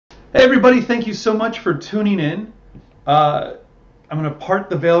Hey everybody, thank you so much for tuning in. Uh, I'm going to part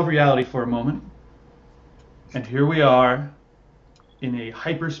the veil of reality for a moment. And here we are in a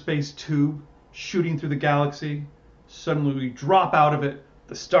hyperspace tube shooting through the galaxy. Suddenly we drop out of it.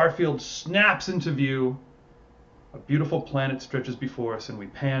 The starfield snaps into view. A beautiful planet stretches before us and we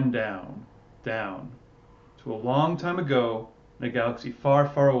pan down, down, to a long time ago in a galaxy far,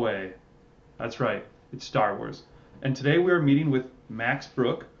 far away. That's right, it's Star Wars. And today we are meeting with Max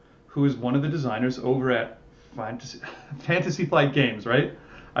Brooke, who is one of the designers over at Fantasy Flight Games, right?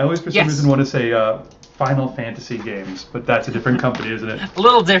 I always, for some reason, Yes. want to say Final Fantasy Games, but that's a different company, isn't it? A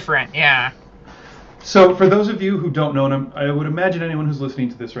little different, yeah. So, for those of you who don't know, and I would imagine anyone who's listening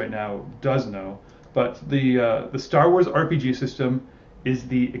to this right now does know, but the Star Wars RPG system is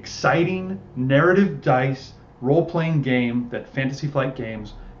the exciting narrative dice role-playing game that Fantasy Flight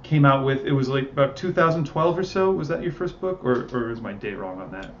Games came out with. It was like about 2012 or so. Was that your first book, or is my date wrong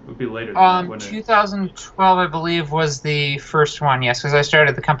on that? It would be later than that, wouldn't it? 2012, I believe, was the first one. Yes, because I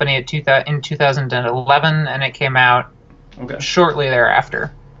started the company in 2011, and it came out Okay. shortly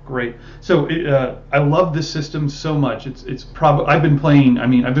thereafter. Great. So I love this system so much. It's probably I've been playing. I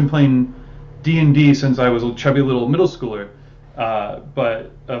mean, I've been playing D&D since I was a chubby little middle schooler.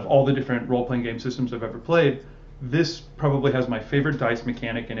 But of all the different role-playing game systems I've ever played, this probably has my favorite dice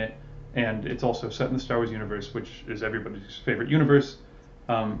mechanic in it, and it's also set in the Star Wars universe, which is everybody's favorite universe.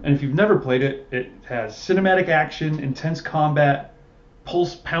 And if you've never played it, it has cinematic action, intense combat,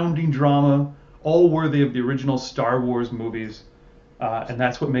 pulse-pounding drama, all worthy of the original Star Wars movies. And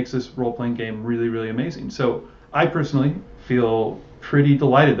that's what makes this role-playing game really, really amazing. So I personally feel pretty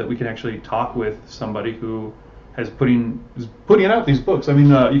delighted that we can actually talk with somebody who is putting out these books. I mean,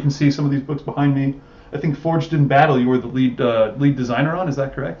 you can see some of these books behind me. I think Forged in Battle, you were the lead designer on. Is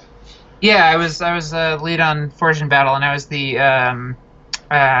that correct? Yeah, I was lead on Forged in Battle, and I was the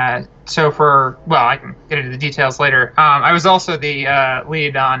I can get into the details later. I was also the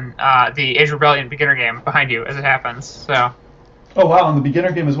lead on the Age of Rebellion beginner game behind you, as it happens. So. Oh wow, on the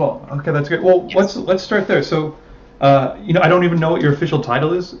beginner game as well. Okay, that's great. Well, Yes. let's start there. So, I don't even know what your official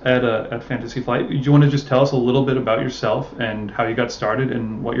title is at Fantasy Flight. Do you want to just tell us a little bit about yourself and how you got started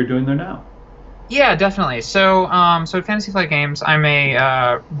and what you're doing there now? Yeah, definitely. So at Fantasy Flight Games, I'm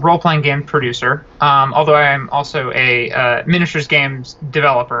a role-playing game producer. Although I am also a miniatures games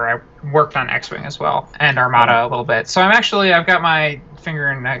developer. I worked on X-Wing as well and Armada a little bit. So I've got my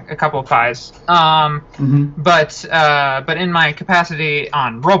finger in a couple of pies. But in my capacity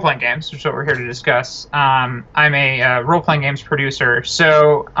on role-playing games, which is what we're here to discuss, I'm a role-playing games producer.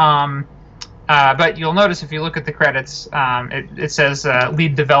 But you'll notice if you look at the credits, it says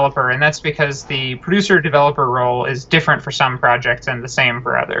lead developer, and that's because the producer-developer role is different for some projects and the same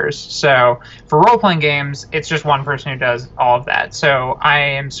for others. So for role-playing games, it's just one person who does all of that. So I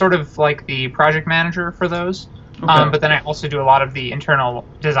am sort of like the project manager for those, Okay. but then I also do a lot of the internal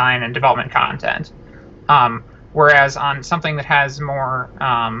design and development content. Whereas on something that has more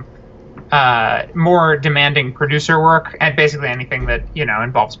demanding producer work, and basically anything that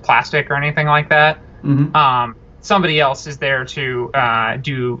involves plastic or anything like that. Somebody else is there to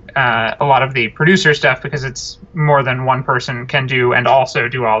do a lot of the producer stuff because it's more than one person can do and also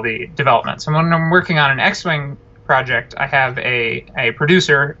do all the development. So when I'm working on an X-Wing project, I have a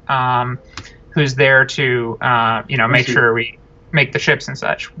producer who's there to make sure we make the ships and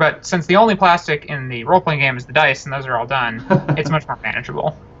such. But since the only plastic in the role-playing game is the dice, and those are all done, it's much more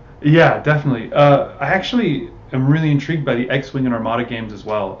manageable. Yeah, definitely. I actually am really intrigued by the X-Wing and Armada games as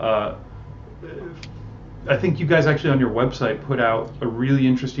well. I think you guys actually on your website put out a really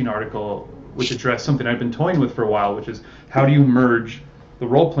interesting article which addressed something I've been toying with for a while, which is how do you merge the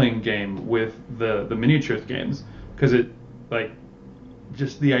role-playing game with the miniatures games? Because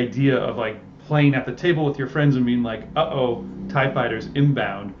just the idea of like playing at the table with your friends and being like, uh-oh, TIE fighters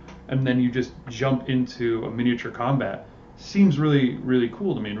inbound, and then you just jump into a miniature combat seems really, really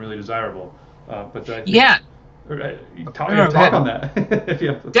cool to me and really desirable. But I think, Yeah. talk No, go ahead. on that. If you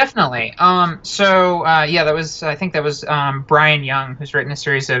have to. Definitely. I think that was Brian Young, who's written a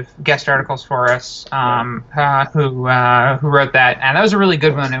series of guest articles for us, who wrote that, and that was a really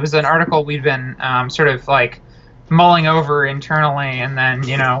good one. It was an article we'd been sort of like mulling over internally, and then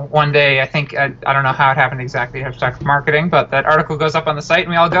one day I think I don't know how it happened exactly. You have to talk to marketing, but that article goes up on the site, and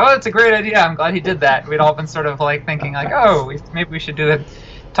we all go, "Oh, it's a great idea. I'm glad he did that." We'd all been sort of like thinking like, "Oh, maybe we should do that."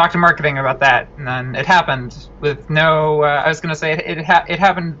 Talk to marketing about that, and then it happened with no. I was going to say it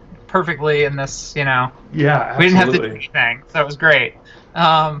happened perfectly in this. Yeah, we didn't have to do absolutely. anything, so it was great.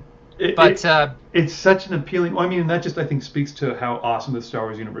 It, But it, it's such an appealing. Well, I mean, that just I think speaks to how awesome the Star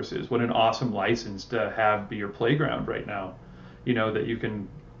Wars universe is. What an awesome license to have be your playground right now. That you can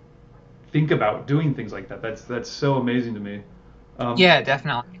think about doing things like that. That's so amazing to me. Yeah,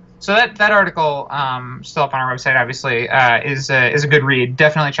 definitely. So that article, still up on our website, obviously, is a good read.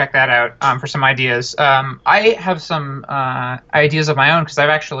 Definitely check that out for some ideas. I have some ideas of my own because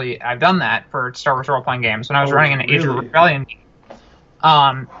I've done that for Star Wars role playing games when I was Oh, running an Age of really? Rebellion game.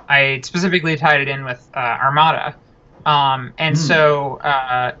 I specifically tied it in with Armada. And so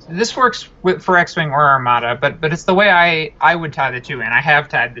this works for X-Wing or Armada, but it's the way I would tie the two in. I have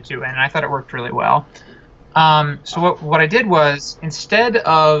tied the two in, and I thought it worked really well. So what I did was, instead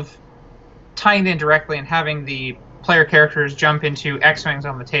of tying it in directly and having the player characters jump into X-Wings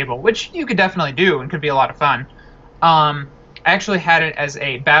on the table, which you could definitely do and could be a lot of fun, I actually had it as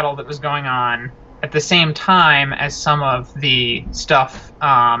a battle that was going on at the same time as some of the stuff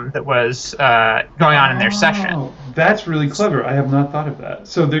that was going on in their session. That's really clever. I have not thought of that.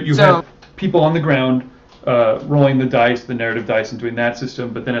 So that you have people on the ground rolling the dice, the narrative dice, and doing that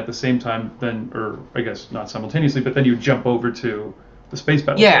system, but then at the same time, or I guess not simultaneously, but then you jump over to the space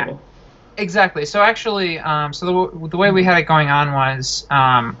battle table. Exactly. So actually, the way we had it going on was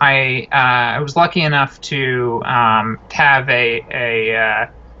I was lucky enough to have a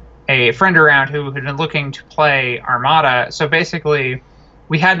friend around who had been looking to play Armada. So basically,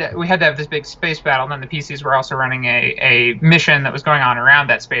 we had to have this big space battle, and then the PCs were also running a mission that was going on around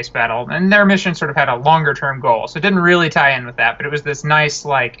that space battle, and their mission sort of had a longer term goal. So it didn't really tie in with that, but it was this nice,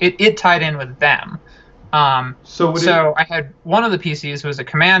 like, it tied in with them. So I had one of the PCs who was a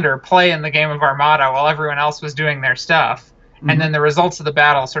commander play in the game of Armada while everyone else was doing their stuff. And then the results of the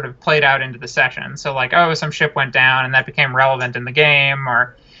battle sort of played out into the session. So like, oh, some ship went down and that became relevant in the game,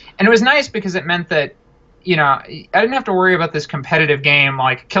 and it was nice because it meant that, I didn't have to worry about this competitive game,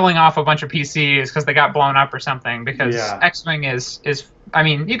 like killing off a bunch of PCs because they got blown up or something, because X-Wing is, I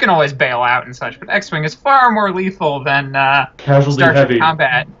mean, you can always bail out and such, but X-Wing is far more lethal than Starship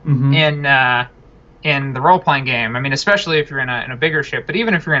Combat in the role-playing game. I mean, especially if you're in a bigger ship, but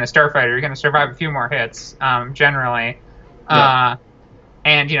even if you're in a starfighter, you're going to survive a few more hits, generally.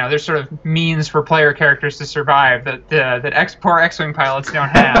 And there's sort of means for player characters to survive that poor X-Wing pilots don't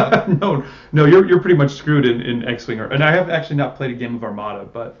have. No, you're pretty much screwed in X-Wing. And I have actually not played a game of Armada,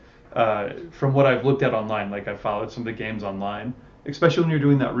 but from what I've looked at online, like I've followed some of the games online, especially when you're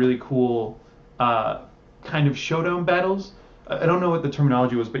doing that really cool kind of showdown battles. I don't know what the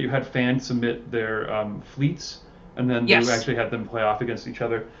terminology was, but you had fans submit their fleets, and then you actually had them play off against each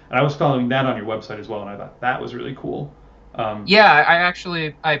other. And I was following that on your website as well, and I thought that was really cool. I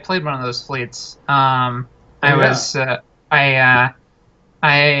played one of those fleets. I was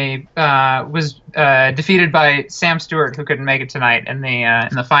defeated by Sam Stewart, who couldn't make it tonight in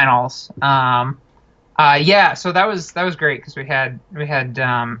the finals. So that was great because we had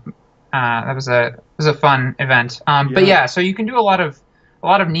that was a fun event. So you can do a lot of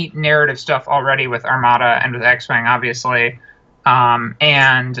neat narrative stuff already with Armada and with X-Wing, obviously,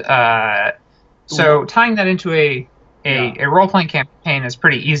 so tying that into a role-playing campaign is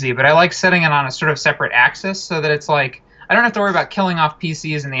pretty easy. But I like setting it on a sort of separate axis so that it's like I don't have to worry about killing off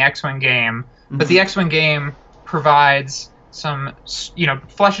PCs in the X-Wing game, but the X-Wing game provides some,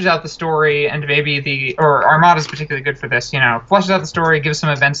 fleshes out the story, and maybe or Armada's particularly good for this, fleshes out the story, gives some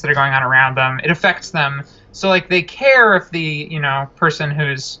events that are going on around them. It affects them. So, like, they care if the, person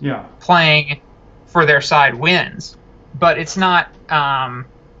who's playing for their side wins, but it's not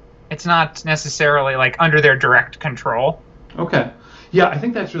necessarily, like, under their direct control. Okay. Yeah, I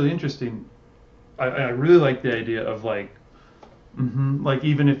think that's really interesting. I really like the idea of, like, like,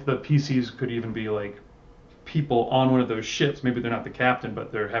 even if the PCs could even be, like, people on one of those ships, maybe they're not the captain,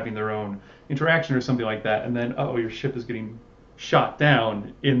 but they're having their own interaction or something like that, and then your ship is getting shot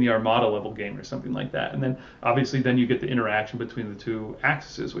down in the Armada level game or something like that, and then obviously then you get the interaction between the two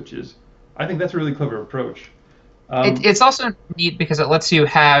axes, which is, I think that's a really clever approach. It's also neat because it lets you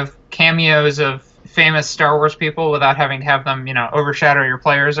have cameos of famous Star Wars people without having to have them, overshadow your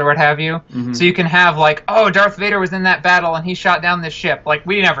players or what have you. So you can have, like, oh, Darth Vader was in that battle and he shot down this ship. Like,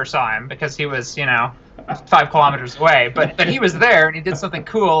 we never saw him because he was, 5 kilometers away, but he was there and he did something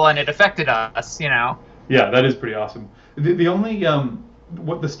cool and it affected us, Yeah, that is pretty awesome. The only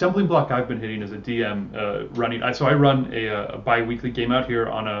what the stumbling block I've been hitting as a DM running. So I run a bi-weekly game out here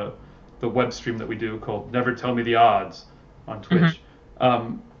on the web stream that we do called Never Tell Me the Odds on Twitch.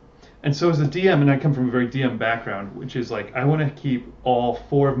 And so as a DM, and I come from a very DM background, which is like I want to keep all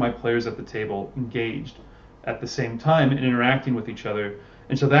 4 of my players at the table engaged at the same time and interacting with each other.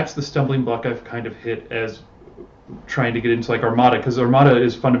 And so that's the stumbling block I've kind of hit as trying to get into like Armada, because Armada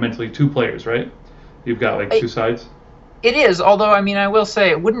is fundamentally 2 players, right? You've got like 2 sides. It is, although I mean, I will say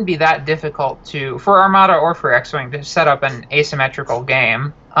it wouldn't be that difficult for Armada or for X-wing to set up an asymmetrical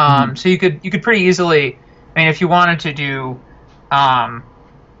game. Hmm. So you could pretty easily, I mean, if you wanted to do, um,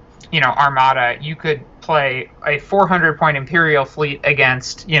 Armada, you could play a 400 point Imperial fleet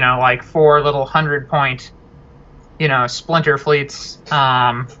against, like four little 100 point, splinter fleets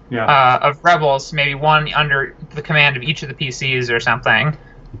Yeah. of rebels, maybe one under the command of each of the PCs or something.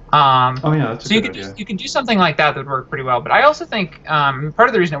 Oh yeah, that's a So you good could do idea. you could do something like that would work pretty well. But I also think part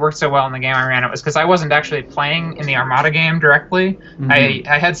of the reason it worked so well in the game I ran it was because I wasn't actually playing in the Armada game directly. I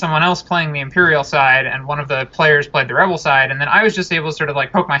Hmm. I had someone else playing the Imperial side, and one of the players played the Rebel side, and then I was just able to sort of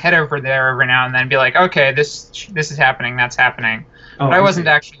like poke my head over there every now and then, and be like, okay, this is happening, that's happening. Oh, But I I wasn't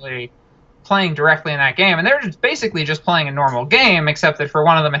see. actually playing directly in that game, and they were just basically just playing a normal game, except that for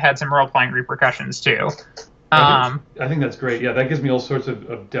one of them it had some role playing repercussions too. I think Um, I think that's great. Yeah, that gives me all sorts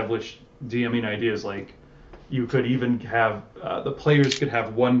of devilish DMing ideas. Like you could even have the players could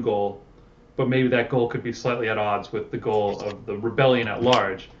have one goal, but maybe that goal could be slightly at odds with the goal of the rebellion at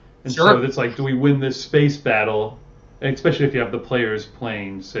large. And so sure. it's like, do we win this space battle? And especially if you have the players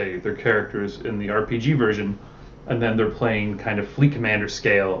playing, say, their characters in the RPG version, and then they're playing kind of fleet commander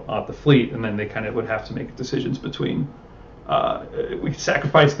scale of the fleet, and then they kind of would have to make decisions between we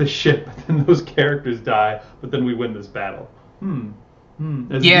sacrifice this ship, but then those characters die, but then we win this battle. Hmm. Hmm.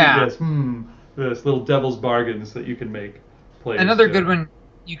 Yeah. Yes. Hmm. There's little devil's bargains that you can make players Another do. good one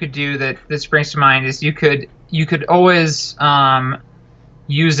you could do that springs to mind is you could always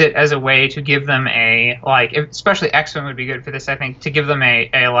use it as a way to give them a like especially X-Wing would be good for this, I think, to give them a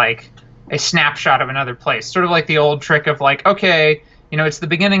like a snapshot of another place, sort of like the old trick of like, okay, it's the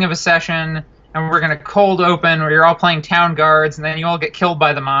beginning of a session and we're going to cold open where you're all playing town guards and then you all get killed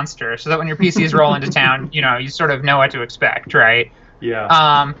by the monster, so that when your PCs roll into town, you sort of know what to expect, right? Yeah.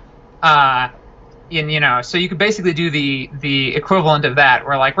 um uh and so you could basically do the equivalent of that,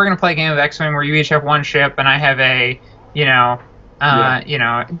 where like we're gonna play a game of X-wing where you each have one ship and I have you know,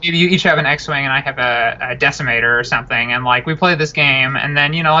 Yeah. maybe you each have an X-wing and I have a decimator or something, and like we play this game, and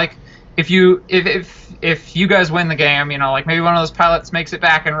then like if you guys win the game, like maybe one of those pilots makes it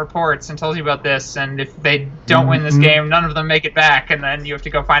back and reports and tells you about this, and if they don't win this Hmm. game, none of them make it back, and then you have to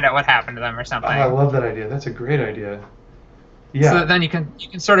go find out what happened to them or Oh, I something. love that idea. That's a great idea. So Yeah. that then you can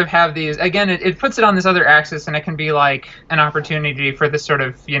sort of have these again. It puts it on this other axis, and it can be like an opportunity for this sort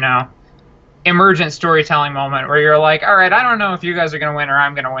of emergent storytelling moment where you're like, all right, I don't know if you guys are going to win or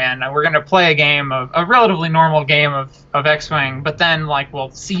I'm going to win. We're going to play a game of a relatively normal game of X-wing, but then like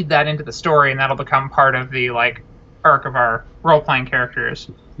we'll seed that into the story, and that'll become part of the like arc of our role playing characters.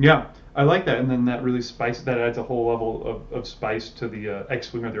 Yeah. I like that, and then that adds a whole level of spice to the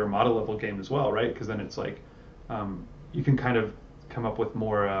X-wing or the Armada level game as well, right? Because then it's like you can kind of come up with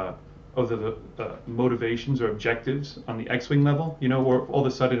more of the motivations or objectives on the X-wing level. Where all of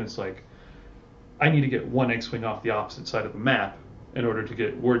a sudden it's like I need to get one X-wing off the opposite side of the map in order to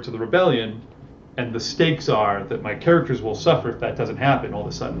get word to the rebellion, and the stakes are that my characters will suffer if that doesn't happen. All of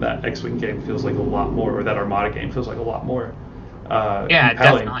a sudden, that X-wing game feels like a lot more, or that Armada game feels like a lot more Yeah,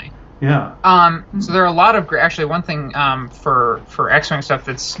 compelling. definitely. Yeah. So there are a lot of actually one thing for X-wing stuff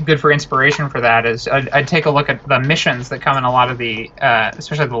that's good for inspiration for that is I'd take a look at the missions that come in a lot of the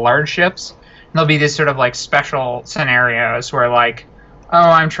especially the large ships. And there'll be these sort of like special scenarios where like,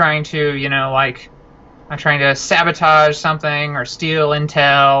 oh, I'm trying to sabotage something or steal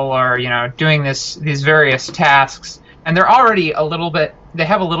intel, or doing these various tasks, and they're already they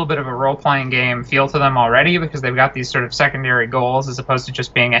have a little bit of a role-playing game feel to them already, because they've got these sort of secondary goals as opposed to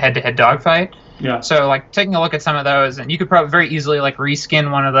just being a head-to-head dogfight. Yeah. So like taking a look at some of those, and you could probably very easily like reskin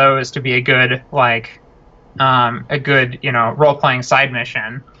one of those to be a good role-playing side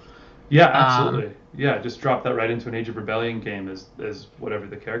mission. Yeah. um, Absolutely. Yeah. Just drop that right into an Age of Rebellion game as whatever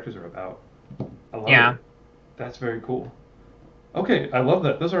the characters are about. I love yeah. it. That's very cool. Okay, I love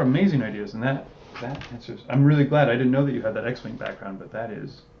that. Those are amazing ideas, and that answers. I'm really glad. I didn't know that you had that X-wing background, but that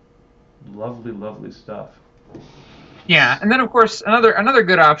is lovely, lovely stuff. Yeah, and then of course another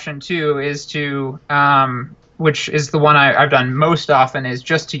good option too is to which is the one I've done most often, is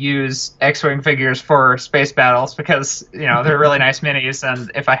just to use X-wing figures for space battles, because they're really nice minis,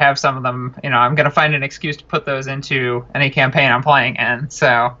 and if I have some of them, I'm gonna find an excuse to put those into any campaign I'm playing in.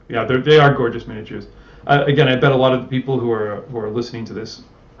 So Yeah, they are gorgeous miniatures. Again, I bet a lot of the people who are listening to this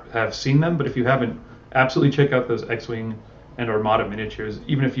have seen them, but if you haven't, absolutely check out those X-wing and Armada miniatures.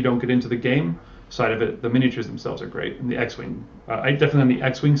 Even if you don't get into the game side of it, the miniatures themselves are great. And the X-wing, I definitely on the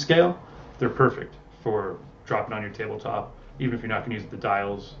X-wing scale, they're perfect for dropping on your tabletop. Even if you're not going to use the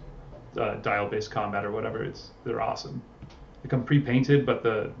dial-based combat or whatever, they're awesome. They come pre-painted, but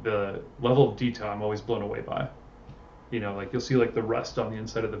the level of detail I'm always blown away by. Like you'll see like the rust on the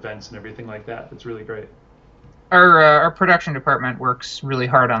inside of the vents and everything like that. It's really great. Our production department works really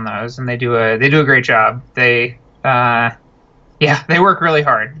hard on those, and they do a great job. They work really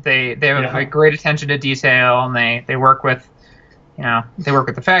hard. They have Yeah, a great attention to detail, and they work with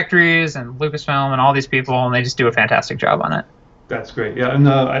the factories and Lucasfilm and all these people, and they just do a fantastic job on it. that's great. Yeah, and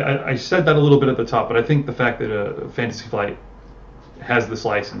I said that a little bit at the top, but I think the fact that Fantasy Flight has this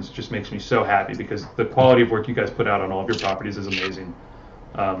license just makes me so happy because the quality of work you guys put out on all of your properties is amazing.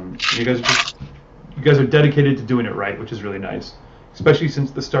 You guys are dedicated to doing it right, which is really nice. Especially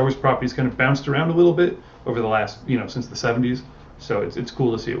since the Star Wars properties kind of bounced around a little bit over the last, since the 70s. So it's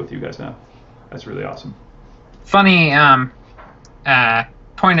cool to see it with you guys now. That's really awesome. Funny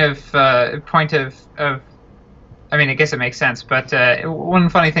point of I mean, I guess it makes sense, but one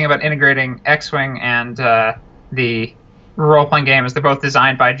funny thing about integrating X-Wing and the role-playing game is they're both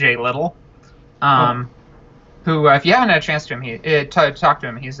designed by Jay Little, who, if you haven't had a chance to talk to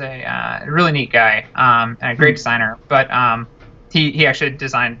him, he's a really neat guy and a great designer. But he actually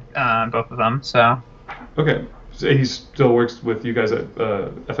designed both of them. So Okay, so he still works with you guys at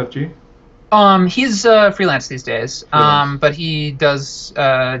FFG? He's freelance these days, but he does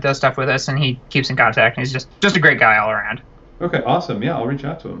stuff with us, and he keeps in contact. And he's just a great guy all around. Okay, awesome. Yeah, I'll reach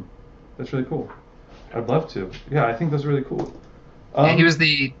out to him. That's really cool. I'd love to. Yeah, I think that's really cool. Yeah, he was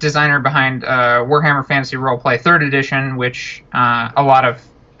the designer behind Warhammer Fantasy Roleplay 3rd Edition, which a lot of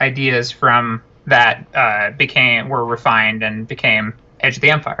ideas from that were refined and became Edge of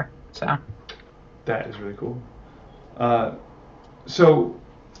the Empire. So that is really cool. So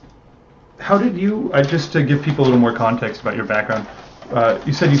how did you, just to give people a little more context about your background,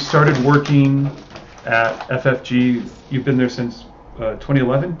 you said you started working at FFG. You've been there since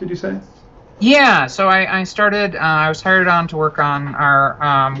 2011, did you say? Yeah, so I started, I was hired on to work on our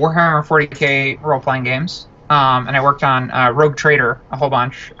Warhammer 40K role-playing games, and I worked on Rogue Trader a whole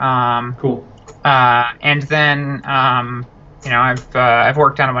bunch. Cool. And then, I've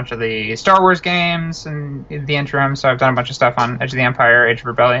worked on a bunch of the Star Wars games in the interim, so I've done a bunch of stuff on Edge of the Empire, Age of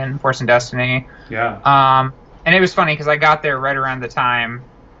Rebellion, Force and Destiny. Yeah. And it was funny because I got there right around the time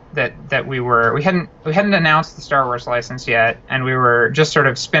that we hadn't announced the Star Wars license yet, and we were just sort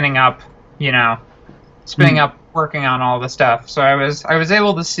of spinning up, working on all the stuff. So I was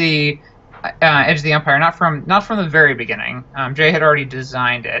able to see Edge of the Empire not from the very beginning. Jay had already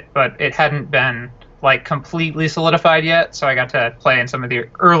designed it, but it hadn't been like completely solidified yet. So I got to play in some of the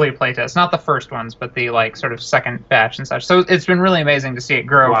early playtests, not the first ones, but the like sort of second batch and such. So it's been really amazing to see it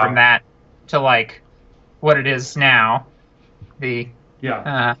grow from that to like what it is now. The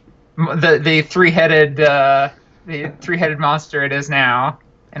three-headed monster it is now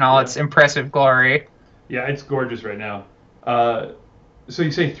in all its impressive glory. Yeah, it's gorgeous right now. So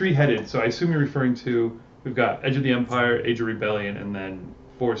you say three-headed, so I assume you're referring to, we've got Edge of the Empire, Age of Rebellion, and then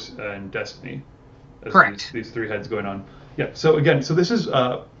Force and Destiny. Correct. These three heads going on. Yeah, so again, so this is,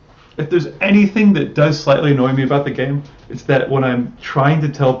 if there's anything that does slightly annoy me about the game, it's that when I'm trying to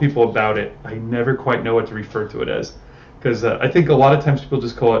tell people about it, I never quite know what to refer to it as. Because I think a lot of times people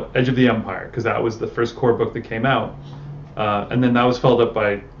just call it Edge of the Empire, because that was the first core book that came out. And then that was followed up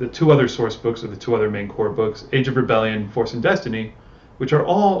by the two other source books, or the two other main core books, Age of Rebellion, Force and Destiny, which are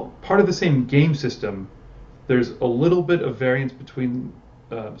all part of the same game system. There's a little bit of variance between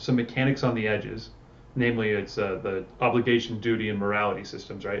some mechanics on the edges. Namely, it's the obligation, duty, and morality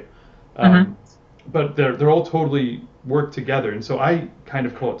systems, right? But they're all totally work together. And so I kind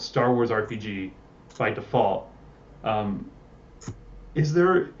of call it Star Wars RPG by default. Is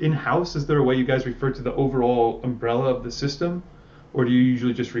there a way you guys refer to the overall umbrella of the system, or do you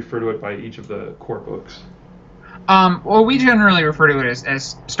usually just refer to it by each of the core books? Well, we generally refer to it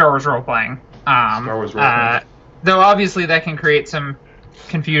as Star Wars role-playing. Star Wars role-playing. Though obviously that can create some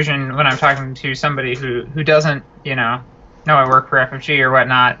confusion when I'm talking to somebody who doesn't, know I work for FFG or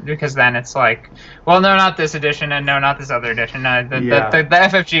whatnot, because then it's like, well, no, not this edition, and no, not this other edition, the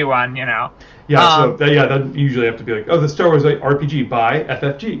FFG one, Yeah, that usually have to be like, oh, the Star Wars RPG by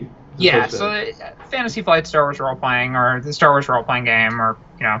FFG. Yeah, so Fantasy Flight Star Wars role-playing, or the Star Wars role-playing game, or,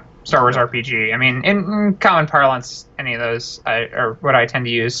 Star Wars RPG. I mean, in common parlance, any of those are what I tend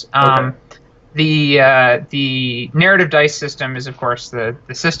to use. Okay. The narrative dice system is, of course, the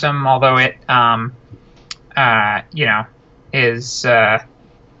system, although it, is not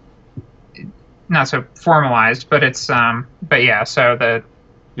so formalized, but it's, so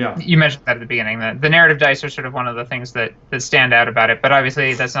you mentioned that at the beginning. The narrative dice are sort of one of the things that stand out about it, but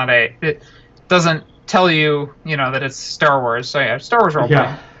obviously that's not it doesn't tell you, that it's Star Wars. So yeah, Star Wars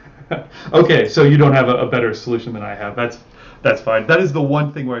role-playing. Yeah. Okay, so you don't have a better solution than I have. That's fine. That is the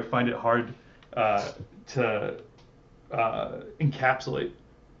one thing where I find it hard to encapsulate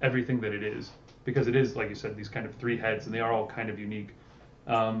everything that it is, because it is, like you said, these kind of three heads, and they are all kind of unique.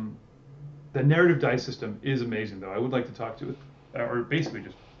 The narrative dice system is amazing, though. I would like to talk to it, or basically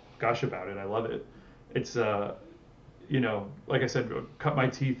just gush about it. I love it. It's like I said, cut my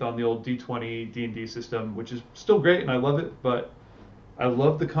teeth on the old D20 D&D system, which is still great, and I love it. But I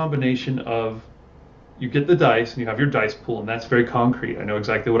love the combination of, you get the dice and you have your dice pool, and that's very concrete. I know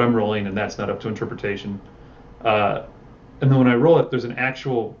exactly what I'm rolling, and that's not up to interpretation. And then when I roll it, there's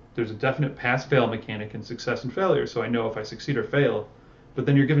a definite pass-fail mechanic and success and failure, so I know if I succeed or fail. But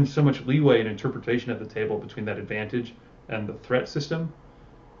then you're given so much leeway in interpretation at the table between that advantage and the threat system.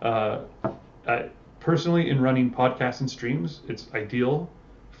 Personally, in running podcasts and streams, it's ideal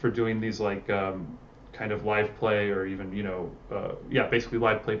for doing these kind of live play, or even basically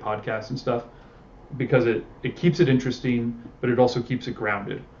live play podcasts and stuff, because it keeps it interesting, but it also keeps it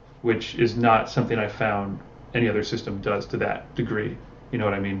grounded, which is not something I found any other system does to that degree. You know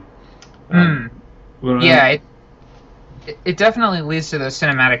what I mean? It definitely leads to those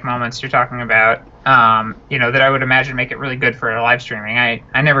cinematic moments you're talking about, that I would imagine make it really good for live streaming. I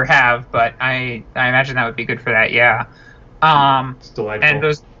never have, but I imagine that would be good for that, yeah. It's delightful. And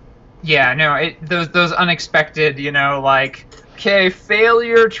those unexpected, okay,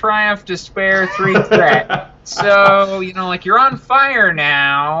 failure, triumph, despair, 3 threat. So, you're on fire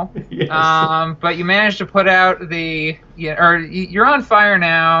now, yes. But you managed to put out you're on fire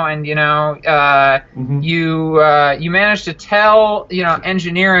now, and, you managed to tell,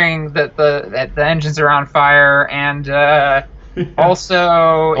 engineering that the engines are on fire, and,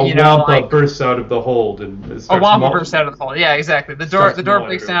 also, a wampa bursts out of the hold, and a wampa bursts out of the hold. Yeah, exactly. The door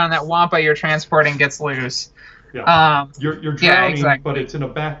breaks down, and that wampa you're transporting gets loose. Yeah. You're drowning, yeah, exactly. But it's in a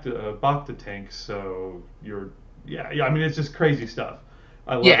Bacta tank, so you're I mean, it's just crazy stuff.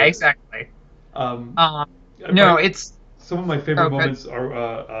 I love it. Exactly. It's some of my favorite moments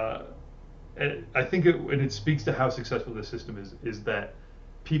are. I think it speaks to how successful this system is that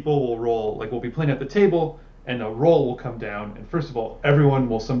people will roll, we'll be playing at the table, and a roll will come down, and first of all, everyone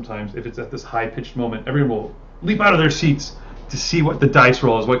will sometimes, if it's at this high-pitched moment, everyone will leap out of their seats to see what the dice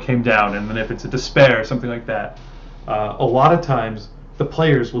roll is, what came down, and then if it's a despair or something like that, a lot of times the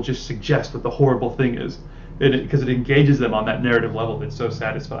players will just suggest what the horrible thing is, because it engages them on that narrative level that's so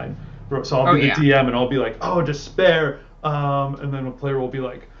satisfying. So I'll be the DM, and I'll be like, oh, despair, and then a player will be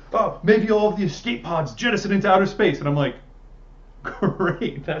like, oh, maybe all of the escape pods jettison into outer space, and I'm like,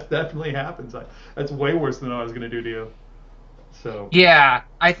 great, that definitely happens. That's way worse than I was going to do to you. So yeah,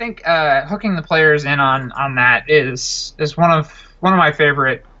 I think hooking the players in on that is one of my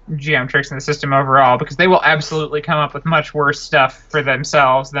favorite GM tricks in the system overall, because they will absolutely come up with much worse stuff for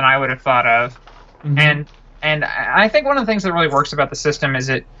themselves than I would have thought of. Mm-hmm. And I think one of the things that really works about the system is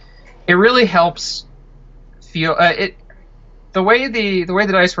it really helps feel the way the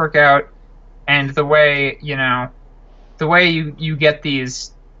dice work out, and the way you get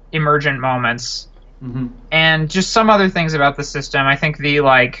these emergent moments. Mm-hmm. And just some other things about the system. I think the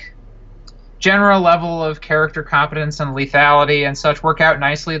general level of character competence and lethality and such work out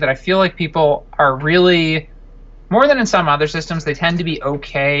nicely, that I feel like people are really, more than in some other systems, they tend to be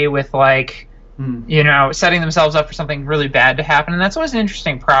okay with setting themselves up for something really bad to happen, and that's always an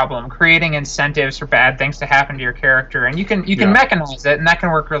interesting problem, creating incentives for bad things to happen to your character. And you can mechanize it, and that can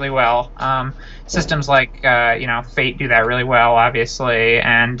work really well. Systems like Fate do that really well, obviously,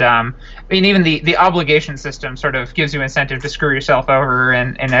 and even the obligation system sort of gives you incentive to screw yourself over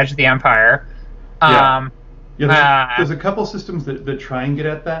in Edge of the Empire. There's a couple systems that try and get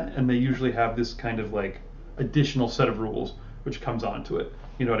at that, and they usually have this kind of additional set of rules which comes onto it.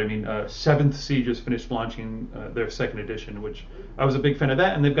 You know what I mean? 7th Sea just finished launching their 2nd edition, which I was a big fan of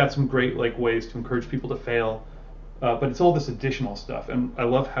that, and they've got some great ways to encourage people to fail. But it's all this additional stuff, and I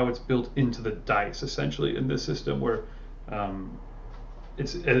love how it's built into the dice, essentially, in this system, where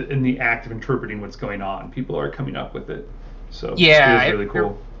it's in the act of interpreting what's going on. People are coming up with it. So it is really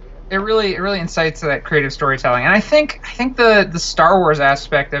cool. It really incites that creative storytelling, and I think the Star Wars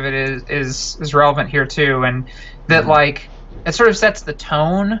aspect of it is relevant here too, and that it sort of sets the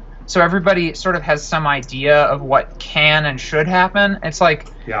tone, so everybody sort of has some idea of what can and should happen. It's one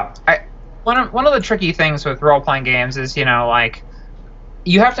of the tricky things with role-playing games is, you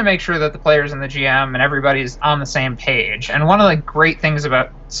have to make sure that the players and the GM and everybody's on the same page. And one of the great things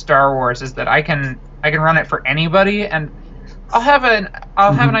about Star Wars is that I can run it for anybody, and I'll have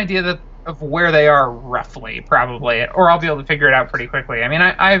an idea of where they are roughly, probably, or I'll be able to figure it out pretty quickly. I mean,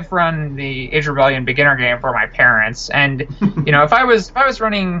 I've run the Age of Rebellion beginner game for my parents, and if I was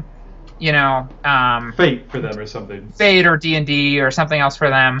running, Fate for them or something, Fate or D&D or something else for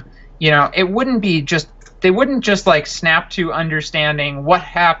them, it wouldn't be just they wouldn't just like snap to understanding what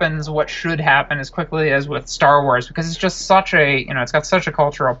happens, what should happen as quickly as with Star Wars, because it's just such a, it's got such a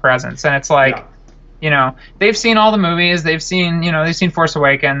cultural presence, and it's like, Yeah. They've seen all the movies, they've seen Force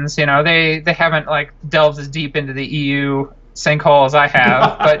Awakens, they haven't like delved as deep into the EU sinkhole as I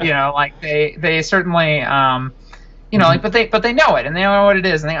have, but like they certainly like but they know it, and they know what it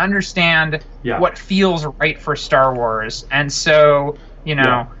is, and they understand what feels right for Star Wars, and so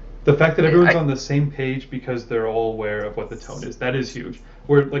the fact that everyone's on the same page because they're all aware of what the tone is, that is huge.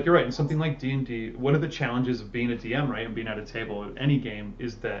 Where, like, you're right, in something like D&D, one of the challenges of being a DM, right, and being at a table at any game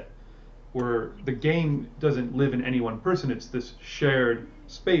is that where the game doesn't live in any one person, it's this shared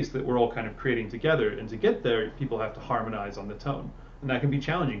space that we're all kind of creating together, and to get there, people have to harmonize on the tone. And that can be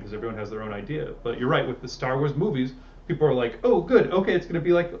challenging because everyone has their own idea. But you're right, with the Star Wars movies, people are like, oh, good, okay, it's going to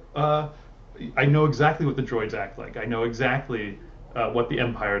be like, I know exactly what the droids act like. I know exactly what the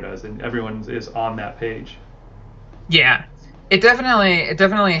Empire does, and everyone is on that page. Yeah, it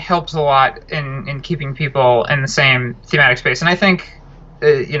definitely helps a lot in keeping people in the same thematic space, and I think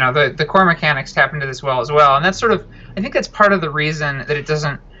the core mechanics tap into this well as well, and that's sort of, I think that's part of the reason that it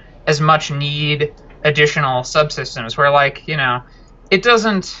doesn't as much need additional subsystems, where like it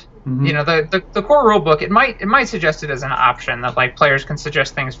doesn't. The core rule book, it might suggest it as an option that like players can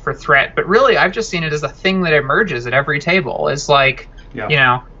suggest things for threat, but really I've just seen it as a thing that emerges at every table. It's like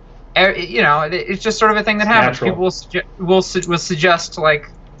it's just sort of a thing that happens. Natural. People will suggest like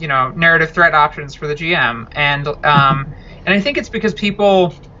narrative threat options for the GM, and I think it's because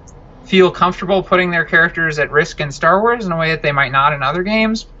people feel comfortable putting their characters at risk in Star Wars in a way that they might not in other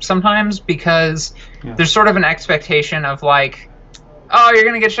games sometimes, because there's sort of an expectation of like, oh, you're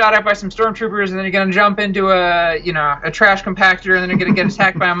going to get shot at by some stormtroopers, and then you're going to jump into a trash compactor, and then you're going to get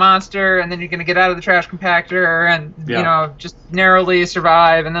attacked by a monster, and then you're going to get out of the trash compactor and just narrowly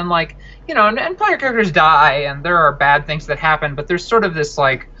survive, and then like and player characters die, and there are bad things that happen, but there's sort of this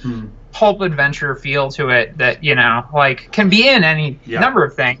like pulp adventure feel to it that like can be in any number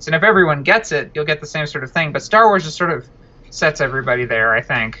of things, and if everyone gets it, you'll get the same sort of thing. But Star Wars just sort of sets everybody there, I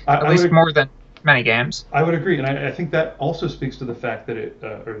think, at least more than many games. I would agree, and I think that also speaks to the fact that it,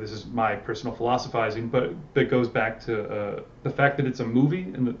 or this is my personal philosophizing, but that goes back to the fact that it's a movie,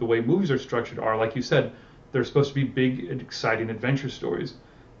 and that the way movies are structured are, like you said, they're supposed to be big and exciting adventure stories.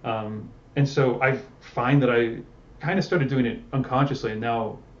 And so I find that I kind of started doing it unconsciously, and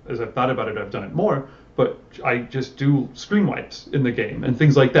now as I've thought about it, I've done it more, but I just do screen wipes in the game and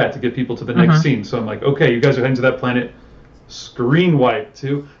things like that to get people to the next scene. So I'm like, okay, you guys are heading to that planet, screen wipe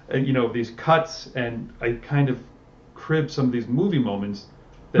too, and these cuts, and I kind of crib some of these movie moments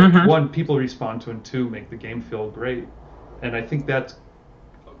that one, people respond to, and two, make the game feel great. And I think that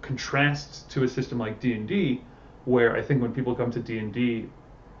contrasts to a system like D&D, where I think when people come to D&D,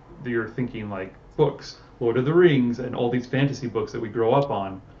 you're thinking like books, Lord of the Rings, and all these fantasy books that we grow up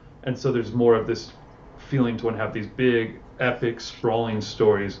on, and so there's more of this feeling to want to have these big, epic, sprawling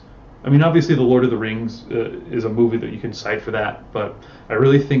stories. I mean, obviously, The Lord of the Rings is a movie that you can cite for that, but I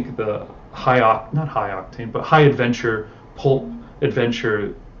really think the not high octane, but high adventure, pulp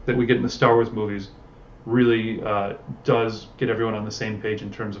adventure that we get in the Star Wars movies really does get everyone on the same page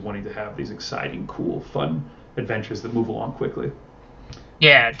in terms of wanting to have these exciting, cool, fun adventures that move along quickly.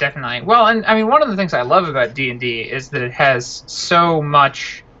 Yeah, definitely. Well, and I mean, one of the things I love about D&D is that it has so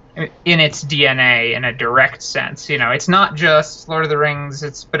much in its DNA in a direct sense. It's not just Lord of the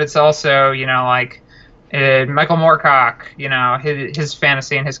Rings, but it's also, like Michael Moorcock, his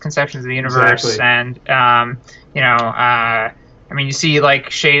fantasy and his conceptions of the universe. Exactly. And, I mean, you see like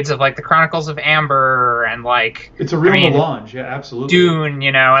shades of like the Chronicles of Amber, and like it's a real melange, yeah, absolutely. Dune,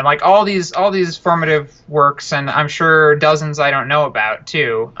 and like all these formative works, and I'm sure dozens I don't know about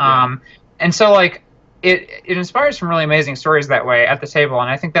too. Yeah. And so like it inspires some really amazing stories that way at the table, and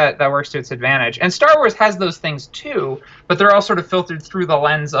I think that works to its advantage. And Star Wars has those things too, but they're all sort of filtered through the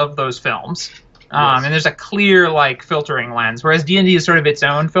lens of those films. And there's a clear like filtering lens, whereas D&D is sort of its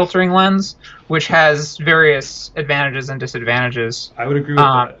own filtering lens, which has various advantages and disadvantages. I would agree with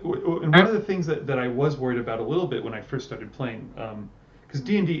that. And one of the things that I was worried about a little bit when I first started playing, because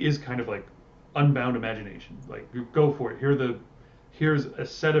D&D is kind of like unbound imagination. Like, you go for it. Here's a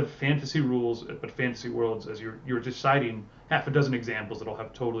set of fantasy rules, but fantasy worlds, as you're deciding half a dozen examples that'll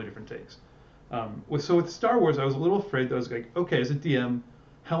have totally different takes. So with Star Wars, I was a little afraid that I was like, okay, as a DM,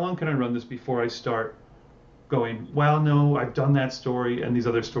 how long can I run this before I start going, well, no, I've done that story, and these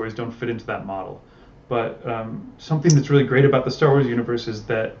other stories don't fit into that model. But something that's really great about the Star Wars universe is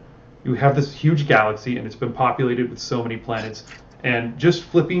that you have this huge galaxy, and it's been populated with so many planets. And just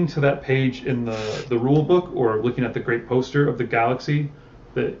flipping to that page in the rule book, or looking at the great poster of the galaxy,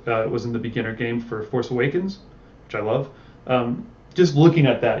 that was in the beginner game for Force Awakens, which I love. Just looking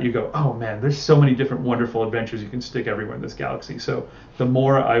at that, you go, oh man, there's so many different wonderful adventures you can stick everywhere in this galaxy. So the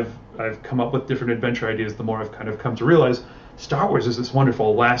more I've come up with different adventure ideas, the more I've kind of come to realize Star Wars is this wonderful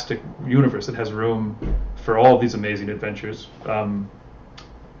elastic universe that has room for all of these amazing adventures. I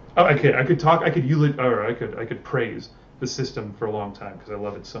could praise the system for a long time because I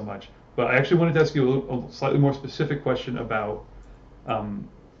love it so much. But I actually wanted to ask you a slightly more specific question about, and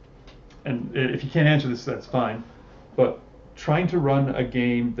if you can't answer this, that's fine. But trying to run a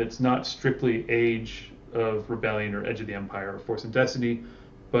game that's not strictly Age of Rebellion or Edge of the Empire or Force and Destiny,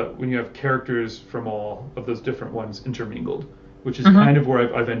 but when you have characters from all of those different ones intermingled, which is kind of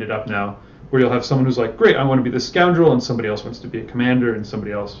where I've ended up now, where you'll have someone who's like, great, I want to be this scoundrel, and somebody else wants to be a commander, and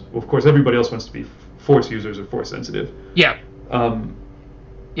somebody else, well, of course, everybody else wants to be Force users or Force sensitive. Yeah.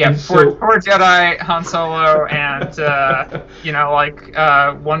 Yeah, four Jedi, Han Solo, and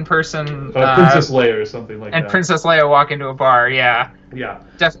one person, Princess Leia or something like that. And Princess Leia walk into a bar. Yeah. Yeah.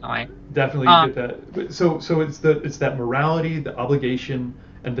 Definitely Get that. So it's that morality, the obligation,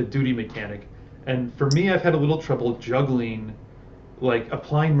 and the duty mechanic. And for me, I've had a little trouble juggling, like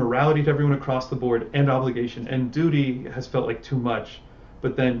applying morality to everyone across the board, and obligation, and duty has felt like too much.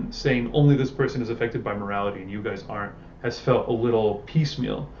 But then saying only this person is affected by morality and you guys aren't has felt a little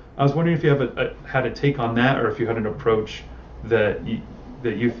piecemeal. I was wondering if you have had a take on that, or if you had an approach that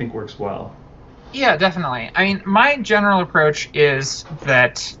you think works well. Yeah, definitely. I mean, my general approach is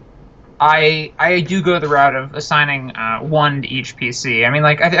that I do go the route of assigning one to each PC. I mean,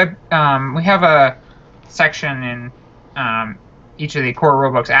 like we have a section in each of the core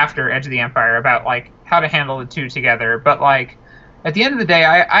rulebooks after Edge of the Empire about like how to handle the two together, but like at the end of the day,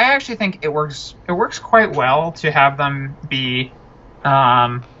 I actually think it works quite well to have them be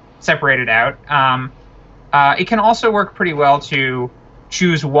separated out. It can also work pretty well to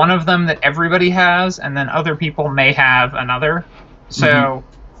choose one of them that everybody has, and then other people may have another. So,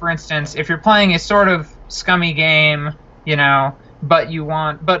 for instance, if you're playing a sort of scummy game,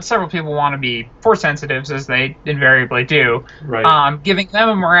 but several people want to be Force sensitives, as they invariably do. Right. Giving them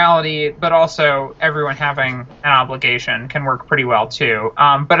a morality, but also everyone having an obligation can work pretty well too.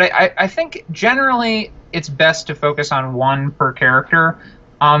 But I think generally it's best to focus on one per character.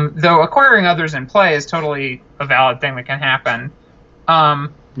 Though acquiring others in play is totally a valid thing that can happen.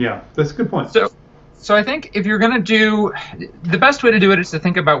 Yeah, that's a good point. So I think if you're going to do, the best way to do it is to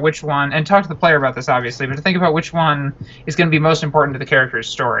think about which one, and talk to the player about this obviously, but to think about which one is going to be most important to the character's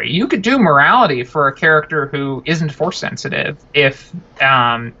story. You could do morality for a character who isn't Force sensitive if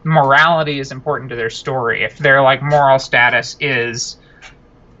morality is important to their story, if their like moral status is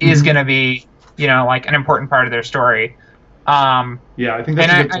going to be, like an important part of their story. Yeah, I think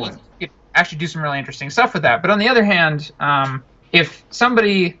that's a good point. You could actually do some really interesting stuff with that. But on the other hand, if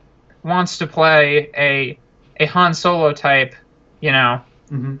somebody wants to play a Han Solo type, or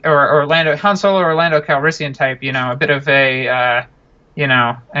Han Solo or Lando Calrissian type, a bit of a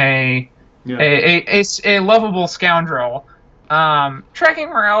lovable scoundrel. Tracking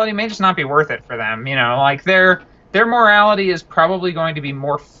morality may just not be worth it for them. Like their morality is probably going to be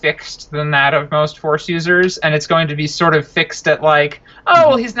more fixed than that of most Force users, and it's going to be sort of fixed at like, oh,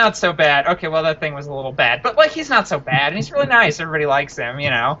 well, he's not so bad. Okay, well, that thing was a little bad, but like he's not so bad, and he's really nice. Everybody likes him,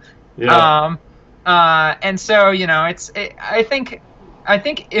 Yeah. And so I think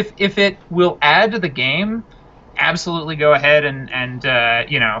if it will add to the game, absolutely go ahead and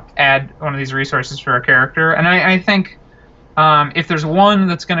add one of these resources for a character. And I think if there's one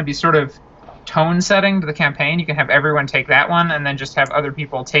that's going to be sort of tone setting to the campaign, you can have everyone take that one, and then just have other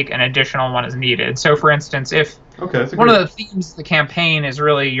people take an additional one as needed. So, for instance, if one of the themes of the campaign is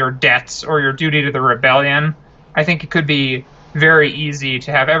really your debts or your duty to the rebellion, I think it could be very easy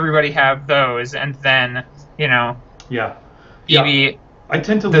to have everybody have those, and then maybe I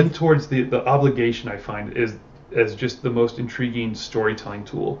tend to lean towards the obligation. I find is as just the most intriguing storytelling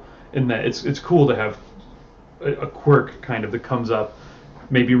tool, in that it's cool to have a quirk kind of that comes up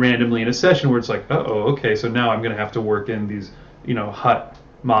maybe randomly in a session where it's like, okay, so now I'm going to have to work in these hot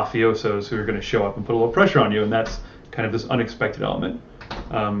mafiosos who are going to show up and put a little pressure on you, and that's kind of this unexpected element.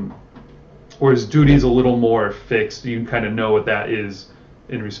 Whereas duty is a little more fixed. You can kind of know what that is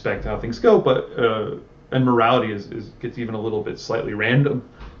in respect to how things go, but and morality gets even a little bit slightly random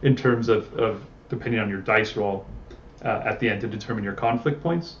in terms of depending on your dice roll at the end to determine your conflict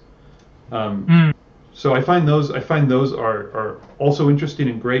points. So I find those are also interesting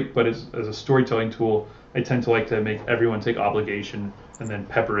and great, but as a storytelling tool, I tend to like to make everyone take obligation and then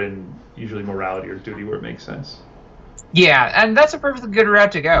pepper in usually morality or duty where it makes sense. Yeah, and that's a perfectly good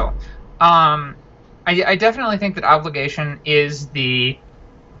route to go. I definitely think that obligation is the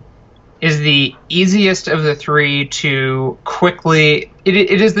is the easiest of the three to quickly. It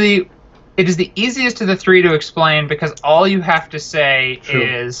is the easiest of the three to explain because all you have to say True.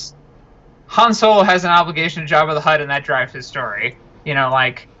 is Han Solo has an obligation to Jabba the Hutt, and that drives his story.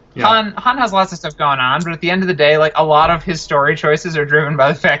 Like Yeah. Han has lots of stuff going on, but at the end of the day, like a lot of his story choices are driven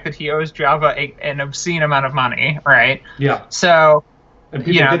by the fact that he owes Jabba an obscene amount of money, right? Yeah. So, And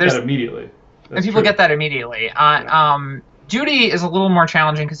people get that immediately. And people get that immediately. Duty is a little more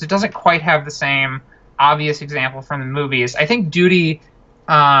challenging because it doesn't quite have the same obvious example from the movies. I think Duty.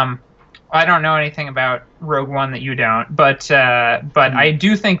 I don't know anything about Rogue One that you don't, but I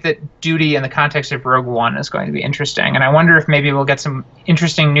do think that Duty in the context of Rogue One is going to be interesting, and I wonder if maybe we'll get some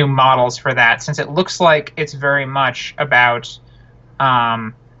interesting new models for that, since it looks like it's very much about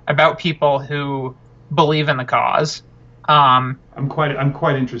people who believe in the cause. I'm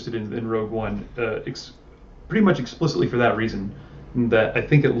quite interested in Rogue One, pretty much explicitly for that reason. That I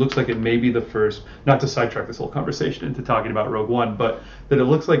think it looks like it may be the first, not to sidetrack this whole conversation into talking about Rogue One, but that it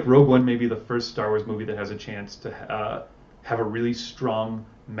looks like Rogue One may be the first Star Wars movie that has a chance to have a really strong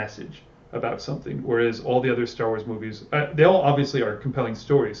message about something, whereas all the other Star Wars movies, they all obviously are compelling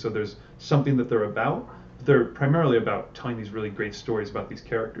stories, so there's something that they're about. They're primarily about telling these really great stories about these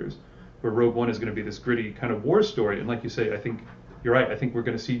characters, where Rogue One is going to be this gritty kind of war story, and like you say, I think you're right. I think we're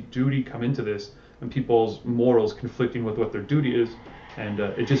going to see duty come into this, and people's morals conflicting with what their duty is, and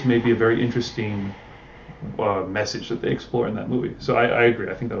it just may be a very interesting message that they explore in that movie. So I agree.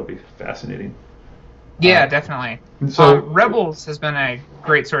 I think that'll be fascinating. Yeah, definitely. So Rebels has been a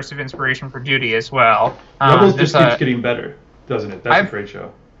great source of inspiration for Duty as well. Rebels just keeps getting better, doesn't it? That's a great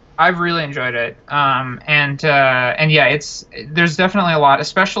show. I've really enjoyed it, and yeah, there's definitely a lot,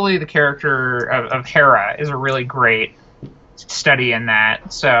 especially the character of Hera is a really great study in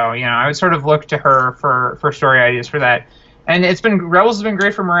that. So I would sort of look to her for story ideas for that. And Rebels has been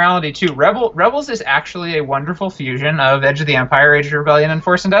great for morality too. Rebels is actually a wonderful fusion of Edge of the Empire, Age of Rebellion, and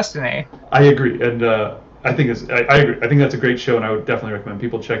Force and Destiny. I agree, and I think I agree. I think that's a great show, and I would definitely recommend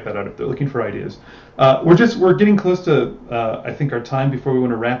people check that out if they're looking for ideas. We're getting close to I think our time before we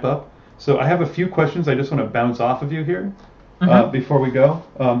want to wrap up. So I have a few questions I just want to bounce off of you here before we go.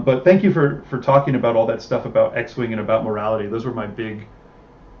 But thank you for talking about all that stuff about X-Wing and about morality. Those were my big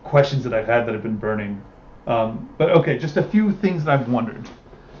questions that I've had that have been burning. But okay, just a few things that I've wondered.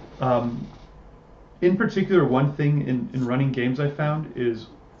 In particular, one thing in running games I found is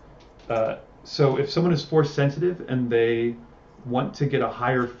so if someone is force sensitive and they want to get a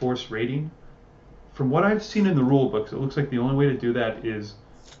higher force rating, from what I've seen in the rule books, it looks like the only way to do that is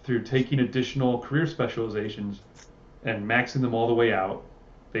through taking additional career specializations and maxing them all the way out,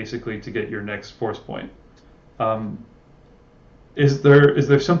 basically to get your next force point. Is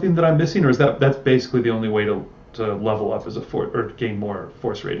there something that I'm missing, or is that's basically the only way to level up as a force or gain more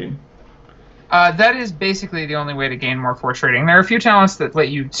force rating? That is basically the only way to gain more force rating. There are a few talents that let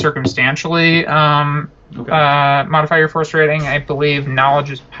you circumstantially modify your force rating. I believe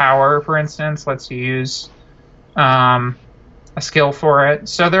knowledge is power, for instance, lets you use a skill for it.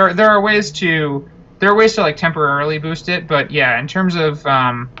 So there are ways to like temporarily boost it. But yeah, in terms of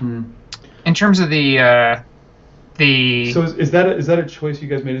the So is that a choice you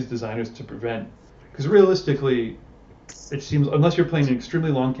guys made as designers to prevent? Because realistically, it seems unless you're playing an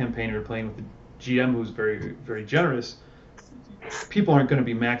extremely long campaign or you're playing with a GM who's very, very generous, people aren't going to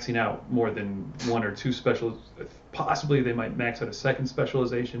be maxing out more than one or two specials. Possibly they might max out a second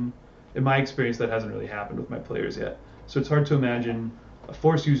specialization. In my experience, that hasn't really happened with my players yet. So it's hard to imagine a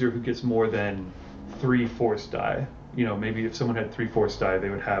force user who gets more than 3 force die. Maybe if someone had 3 force die, they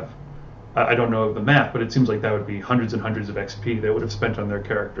would have, I don't know the math, but it seems like that would be hundreds and hundreds of XP they would have spent on their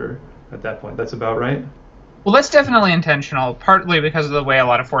character at that point. That's about right? Well, that's definitely intentional, partly because of the way a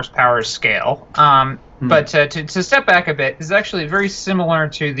lot of force powers scale. But to step back a bit, is actually very similar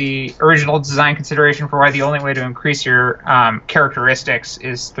to the original design consideration for why the only way to increase your characteristics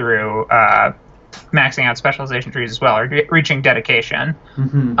is through maxing out specialization trees as well, or reaching dedication.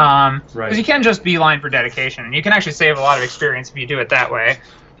 Right. Because you can just beeline for dedication, and you can actually save a lot of experience if you do it that way.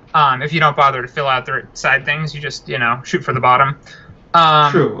 If you don't bother to fill out the side things, you just shoot for the bottom.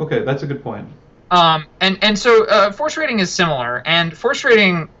 True. Okay, that's a good point. So force rating is similar, and force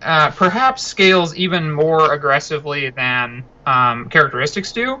rating perhaps scales even more aggressively than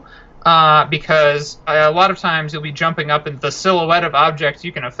characteristics do, because a lot of times you'll be jumping up in the silhouette of objects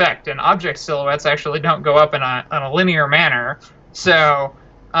you can affect, and object silhouettes actually don't go up in a linear manner. So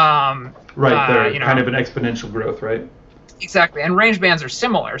right, they're kind of an exponential growth, right? Exactly, and range bands are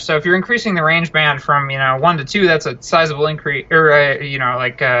similar. So if you're increasing the range band from 1 to 2, that's a sizable increase, or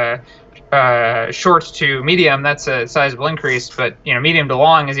short to medium, that's a sizable increase. But medium to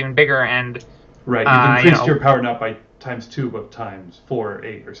long is even bigger. And right, you've increased your power not by ×2, but ×4 or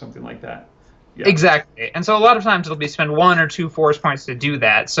 8 or something like that. Yeah. Exactly. And so a lot of times it'll be spend 1 or 2 force points to do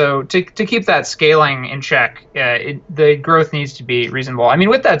that. So to keep that scaling in check, the growth needs to be reasonable. I mean,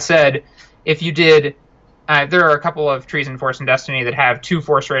 with that said, if you did, there are a couple of trees in Force and Destiny that have 2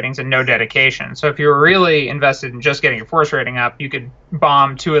 force ratings and no dedication. So if you were really invested in just getting your force rating up, you could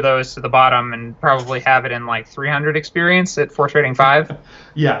bomb 2 of those to the bottom and probably have it in like 300 experience at force rating 5.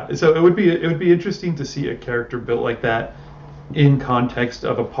 Yeah. So it would be interesting to see a character built like that in context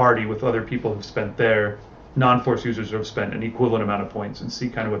of a party with other people who've spent their non-force users who have spent an equivalent amount of points, and see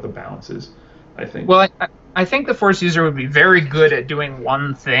kind of what the balance is, I think. Well, I think the force user would be very good at doing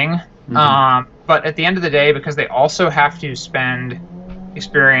one thing, but at the end of the day, because they also have to spend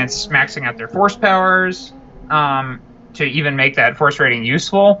experience maxing out their force powers to even make that force rating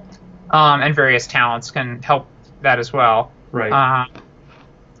useful, and various talents can help that as well. Right.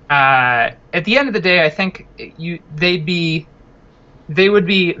 At the end of the day, I think they would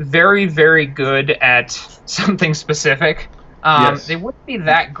be very, very good at something specific. Yes. They wouldn't be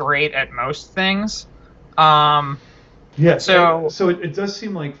that great at most things. Yeah. So it does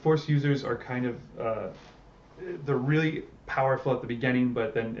seem like force users are kind of they're really powerful at the beginning,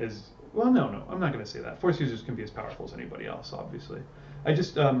 but then no, I'm not going to say that. Force users can be as powerful as anybody else, obviously. I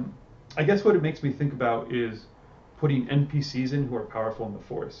just I guess what it makes me think about is putting NPCs in who are powerful in the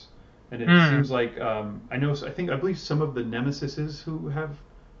force. And it seems like I believe some of the nemesises who have.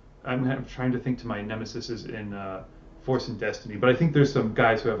 I'm trying to think to my nemesises in Force and Destiny, but I think there's some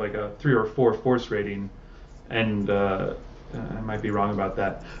guys who have like a 3 or 4 force rating, and I might be wrong about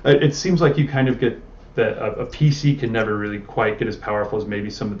that. It seems like you kind of get that a PC can never really quite get as powerful as maybe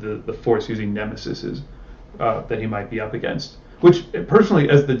some of the force using nemesises that he might be up against. Which personally,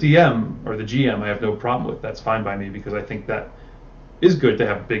 as the DM or the GM, I have no problem with. That's fine by me, because I think that is good to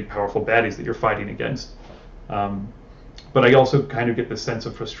have big, powerful baddies that you're fighting against. But I also kind of get the sense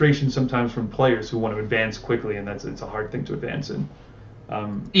of frustration sometimes from players who want to advance quickly, and it's a hard thing to advance in.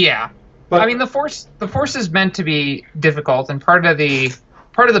 Yeah, but I mean the force is meant to be difficult, and part of the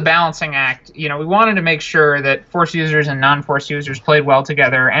balancing act. We wanted to make sure that force users and non-force users played well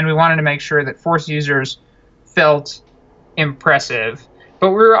together, and we wanted to make sure that force users felt impressive.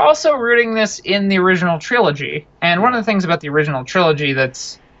 But we were also rooting this in the original trilogy. And one of the things about the original trilogy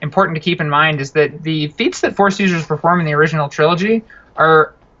that's important to keep in mind is that the feats that force users perform in the original trilogy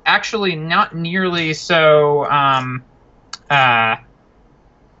are actually not nearly so... the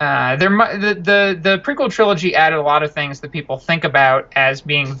prequel trilogy added a lot of things that people think about as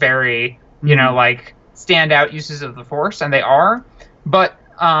being very, like standout uses of the Force, and they are. But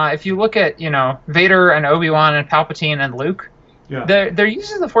if you look at, Vader and Obi-Wan and Palpatine and Luke, yeah, their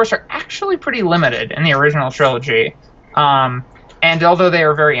uses of the Force are actually pretty limited in the original trilogy. And although they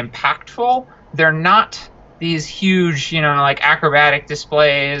are very impactful, they're not these huge, like acrobatic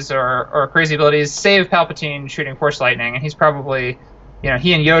displays or crazy abilities, save Palpatine shooting Force lightning, and he's probably...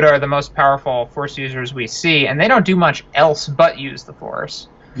 he and Yoda are the most powerful Force users we see, and they don't do much else but use the Force.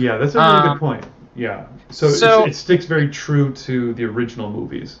 Yeah, that's a really good point. Yeah, so it sticks very true to the original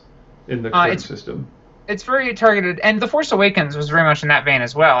movies in the current system. It's very targeted, and The Force Awakens was very much in that vein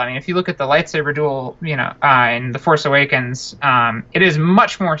as well. I mean, if you look at the lightsaber duel, in The Force Awakens, it is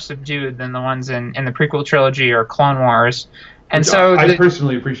much more subdued than the ones in the prequel trilogy or Clone Wars. And so I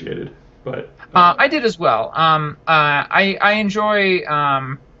personally appreciated, but I did as well. I enjoy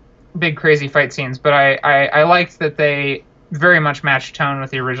big crazy fight scenes, but I liked that they very much matched tone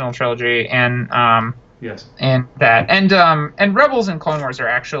with the original trilogy, and yes, and that and Rebels and Clone Wars are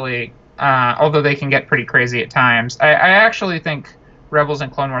actually. Although they can get pretty crazy at times, I actually think Rebels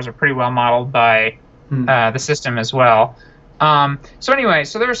and Clone Wars are pretty well modeled by the system as well. So anyway,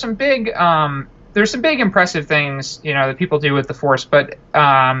 so there's some big impressive things that people do with the Force, but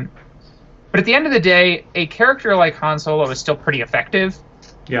at the end of the day, a character like Han Solo is still pretty effective.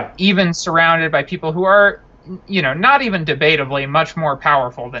 Yeah. Even surrounded by people who are not even debatably much more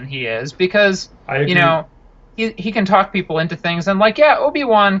powerful than he is, because he can talk people into things, and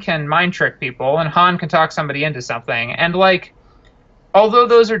Obi-Wan can mind trick people, and Han can talk somebody into something, and although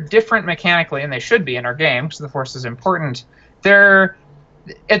those are different mechanically, and they should be in our game because the Force is important, they're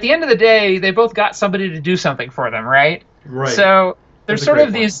at the end of the day they both got somebody to do something for them, right? Right. So there's sort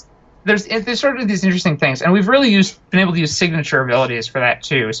of these interesting things, and we've really been able to use signature abilities for that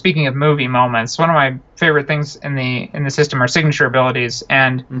too. Speaking of movie moments, one of my favorite things in the system are signature abilities,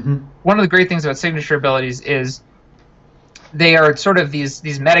 and one of the great things about signature abilities is they are sort of these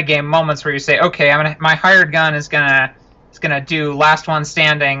metagame moments where you say, okay, my hired gun is gonna is gonna do last one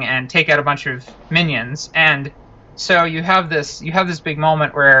standing and take out a bunch of minions. And so you have this big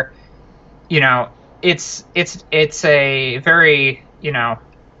moment where, it's a very,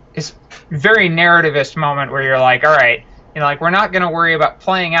 it's very narrativist moment where you're like, all right, we're not going to worry about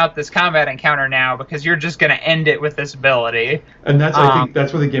playing out this combat encounter now because you're just going to end it with this ability. And that's, I think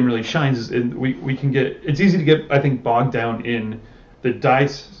that's where the game really shines. Is we can get, it's easy to get, I think, bogged down in the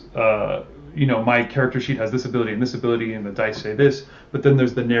dice. My character sheet has this ability, and the dice say this. But then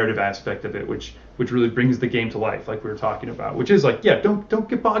there's the narrative aspect of it, which really brings the game to life, like we were talking about. Which is like, don't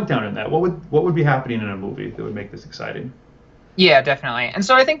get bogged down in that. What would be happening in a movie that would make this exciting? Yeah, definitely. And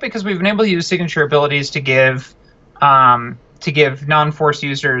so I think because we've been able to use signature abilities to give non-force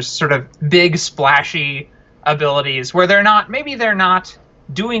users sort of big splashy abilities where they're not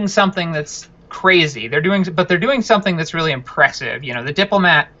doing something that's crazy. They're doing something that's really impressive. The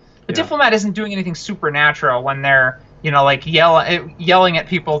diplomat isn't doing anything supernatural when they're yelling at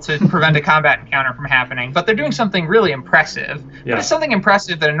people to prevent a combat encounter from happening, but they're doing something really impressive. Yeah. But it's something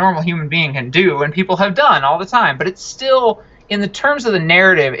impressive that a normal human being can do and people have done all the time. But it's still, in the terms of the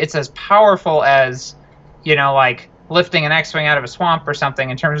narrative, it's as powerful as, lifting an X-Wing out of a swamp or something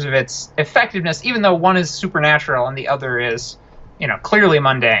in terms of its effectiveness, even though one is supernatural and the other is, clearly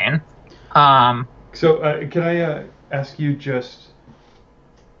mundane. So can I ask you just...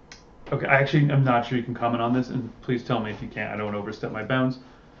 Okay, I'm not sure you can comment on this, and please tell me if you can't. I don't want to overstep my bounds.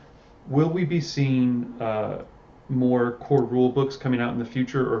 Will we be seeing more core rule books coming out in the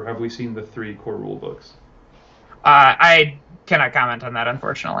future, or have we seen the 3 core rule books? I cannot comment on that,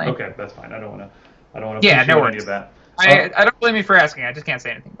 unfortunately. Okay, that's fine. I don't want to push no any of that. I don't blame you for asking. I just can't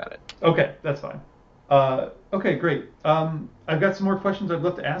say anything about it. Okay, that's fine. Okay, great. I've got some more questions I'd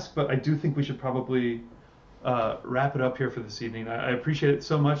love to ask, but I do think we should probably wrap it up here for this evening. I appreciate it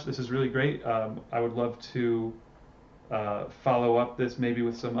so much. This is really great. I would love to follow up this maybe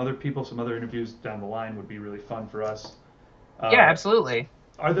with some other people. Some other interviews down the line would be really fun for us. Yeah, absolutely.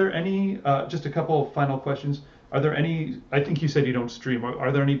 Are there any, just a couple of final questions, are there any, I think you said you don't stream,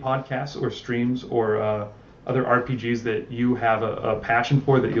 are there any podcasts or streams or other RPGs that you have a passion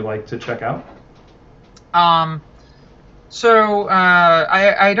for that you like to check out? So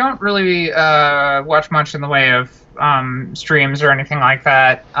I don't really watch much in the way of streams or anything like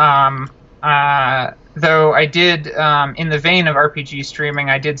that. Though I did, in the vein of RPG streaming,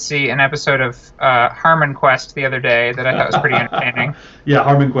 I did see an episode of Harmon Quest the other day that I thought was pretty entertaining. Yeah,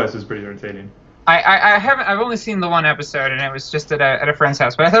 Harmon Quest is pretty entertaining. I've only seen the one episode, and it was just at a friend's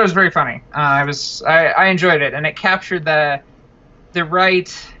house, but I thought it was very funny. I enjoyed it, and it captured the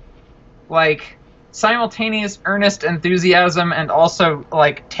right, simultaneous earnest enthusiasm and also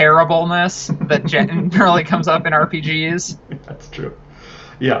terribleness that generally comes up in RPGs. That's true.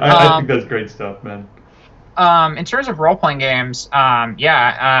 Yeah, I think that's great stuff, man. In terms of role-playing games, so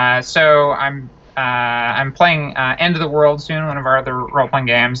I'm playing End of the World soon, one of our other role-playing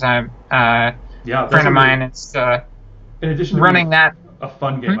games. A friend of mine is in addition to running that. A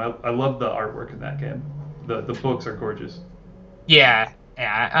fun game. I love the artwork in that game. The books are gorgeous. Yeah,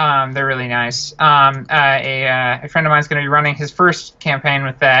 they're really nice. A friend of mine's going to be running his first campaign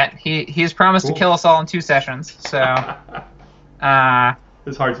with that. He's promised to kill us all in 2 sessions. So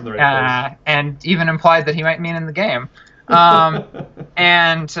his heart's in the right place. And even implied that he might mean in the game.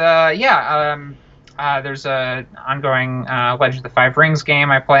 There's a ongoing Legend of the Five Rings game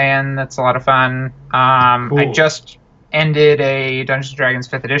I play in that's a lot of fun. Cool. I just ended a Dungeons & Dragons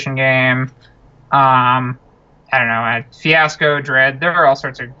 5th edition game. I don't know, Fiasco, Dread. There are all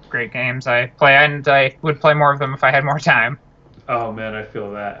sorts of great games I play, and I would play more of them if I had more time. Oh man, I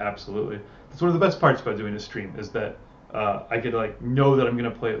feel that, absolutely. That's one of the best parts about doing a stream, is that I get to know that I'm going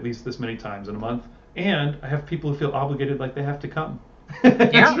to play at least this many times in a month, and I have people who feel obligated like they have to come.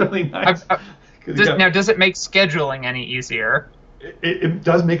 It's really nice. Now, does it make scheduling any easier? It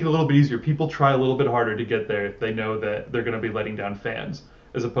does make it a little bit easier. People try a little bit harder to get there if they know that they're going to be letting down fans,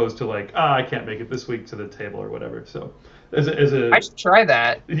 as opposed to I can't make it this week to the table or whatever. So, I should try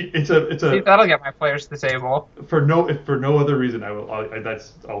that. See, that'll get my players to the table. For no other reason,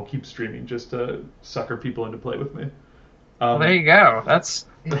 I'll keep streaming just to sucker people into play with me. Well, there you go. That's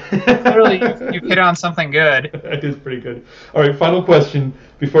literally you've hit on something good. That is pretty good. All right, final question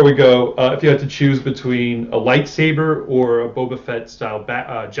before we go. If you had to choose between a lightsaber or a Boba Fett style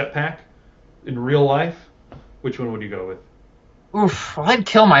jetpack in real life, which one would you go with? Oof, well, I'd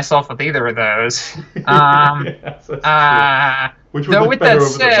kill myself with either of those. Yes, that's true. Which would though look with better that over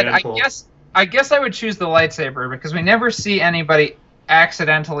said, the mantle? I guess I would choose the lightsaber because we never see anybody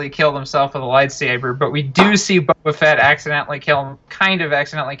accidentally killed himself with a lightsaber, but we do see Boba Fett kind of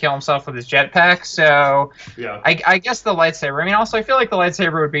accidentally kill himself with his jetpack. So Yeah. I guess the lightsaber. I mean, also I feel like the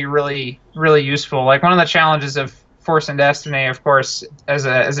lightsaber would be really, really useful. Like one of the challenges of Force and Destiny, of course, as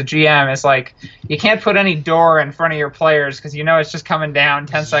a GM, is like you can't put any door in front of your players because you know it's just coming down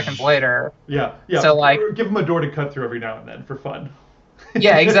 10 seconds later. Yeah. Yeah. So like, give them a door to cut through every now and then for fun.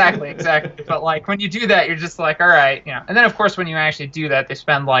 yeah, exactly. But like when you do that, you're just like, all right, you know. And then of course when you actually do that, they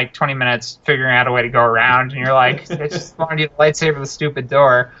spend like 20 minutes figuring out a way to go around, and you're like, they just wanted you to lightsaber the stupid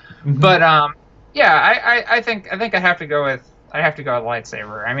door. Mm-hmm. But yeah, I think I have to go with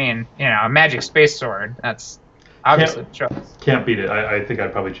lightsaber. I mean, you know, a magic space sword. That's obviously the choice. Can't beat it. I think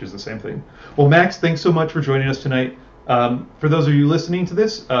I'd probably choose the same thing. Well, Max, thanks so much for joining us tonight. For those of you listening to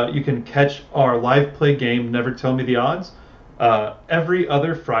this, you can catch our live play game, Never Tell Me the Odds, every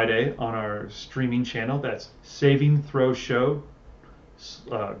other Friday on our streaming channel. That's Saving Throw Show,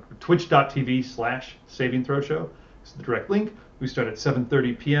 twitch.tv/Saving Throw Show. It's the direct link. We start at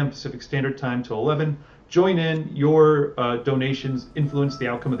 7:30 p.m. Pacific Standard Time till 11. Join in. Your donations influence the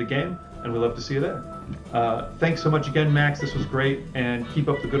outcome of the game, and we love to see you there. Thanks so much again, Max. This was great, and keep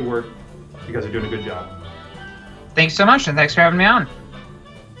up the good work. You guys are doing a good job. Thanks so much, and thanks for having me on.